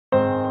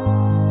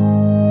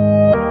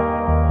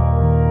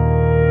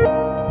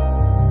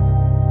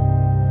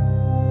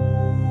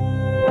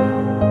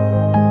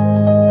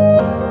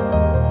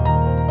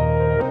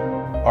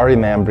Ari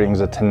Lamb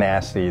brings a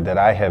tenacity that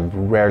I have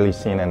rarely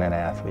seen in an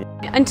athlete.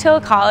 Until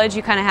college,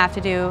 you kind of have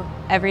to do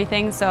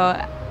everything, so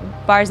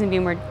bars and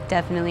beam were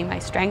definitely my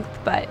strength,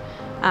 but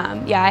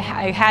yeah,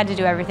 I had to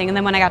do everything. And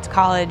then when I got to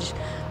college,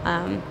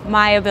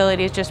 my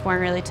abilities just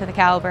weren't really to the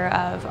caliber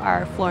of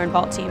our floor and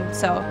vault team.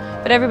 So,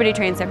 but everybody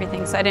trains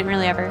everything, so I didn't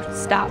really ever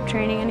stop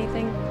training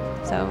anything.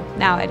 So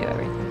now I do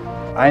everything.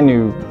 I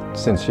knew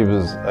since she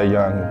was a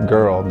young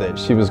girl that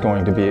she was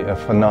going to be a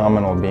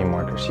phenomenal beam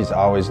worker. She's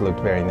always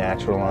looked very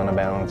natural on a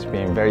balance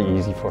beam, very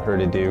easy for her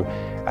to do.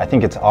 I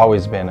think it's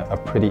always been a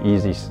pretty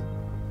easy,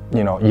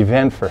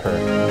 event for her.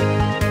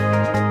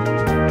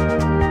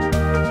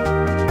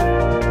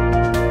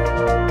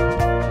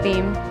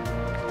 Beam,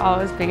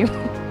 always beam.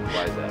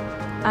 Why is that?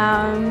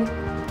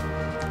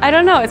 I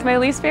don't know, it's my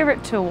least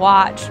favorite to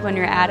watch when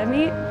you're at a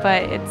meet,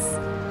 but it's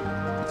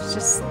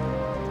just,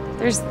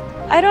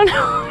 I don't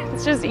know,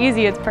 it's just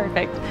easy, it's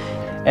perfect.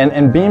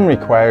 And beam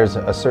requires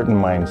a certain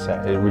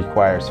mindset. It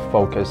requires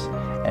focus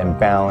and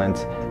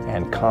balance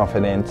and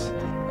confidence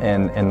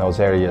in those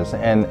areas,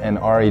 and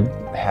Ari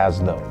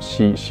has those.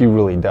 She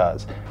really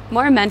does.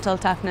 More mental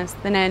toughness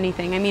than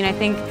anything. I mean, I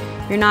think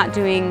you're not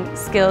doing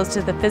skills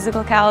to the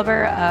physical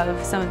caliber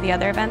of some of the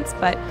other events,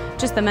 but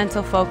just the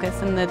mental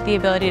focus and the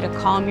ability to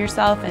calm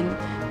yourself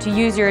and to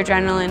use your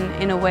adrenaline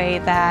in a way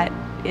that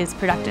is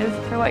productive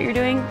for what you're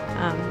doing.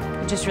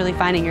 Just really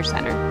finding your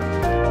center.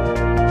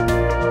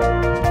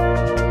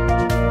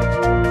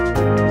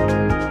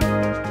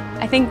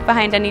 I think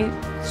behind any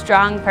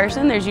strong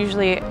person, there's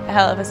usually a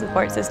hell of a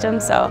support system.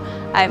 So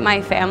my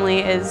family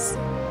is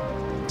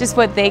just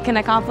what they can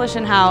accomplish,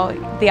 and how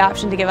the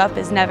option to give up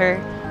is never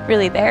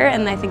really there,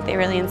 and I think they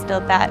really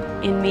instilled that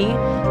in me.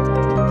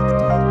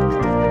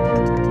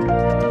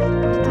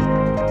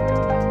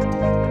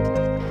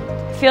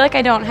 I feel like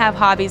I don't have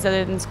hobbies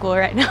other than school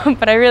right now,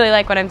 but I really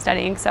like what I'm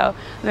studying. So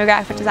I'm a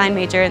graphic design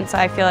major, and so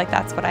I feel like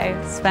that's what I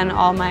spend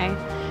all my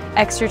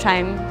extra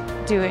time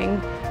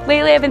doing.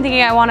 Lately I've been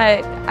thinking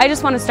I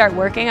just want to start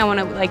working. I want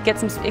to get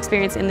some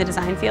experience in the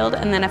design field,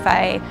 and then if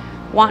I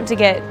want to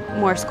get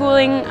more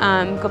schooling,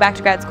 go back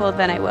to grad school,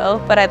 then I will,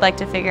 but I'd like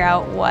to figure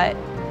out what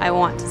I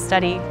want to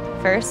study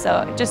first,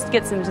 so just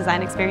get some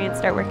design experience,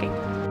 start working.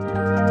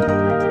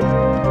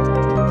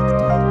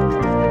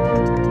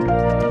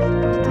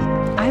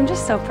 I'm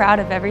just so proud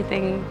of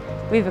everything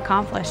we've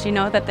accomplished,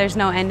 that there's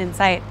no end in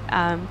sight.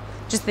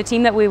 Just the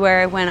team that we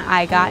were when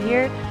I got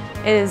here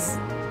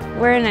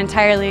we're an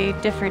entirely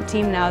different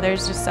team now.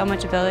 There's just so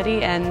much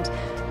ability and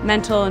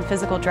mental and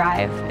physical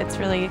drive. It's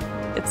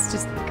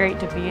just great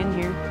to be in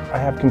here. I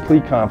have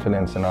complete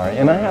confidence in Ari,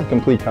 and I have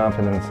complete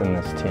confidence in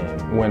this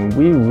team. When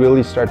we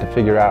really start to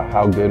figure out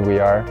how good we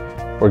are,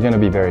 we're going to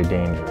be very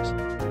dangerous.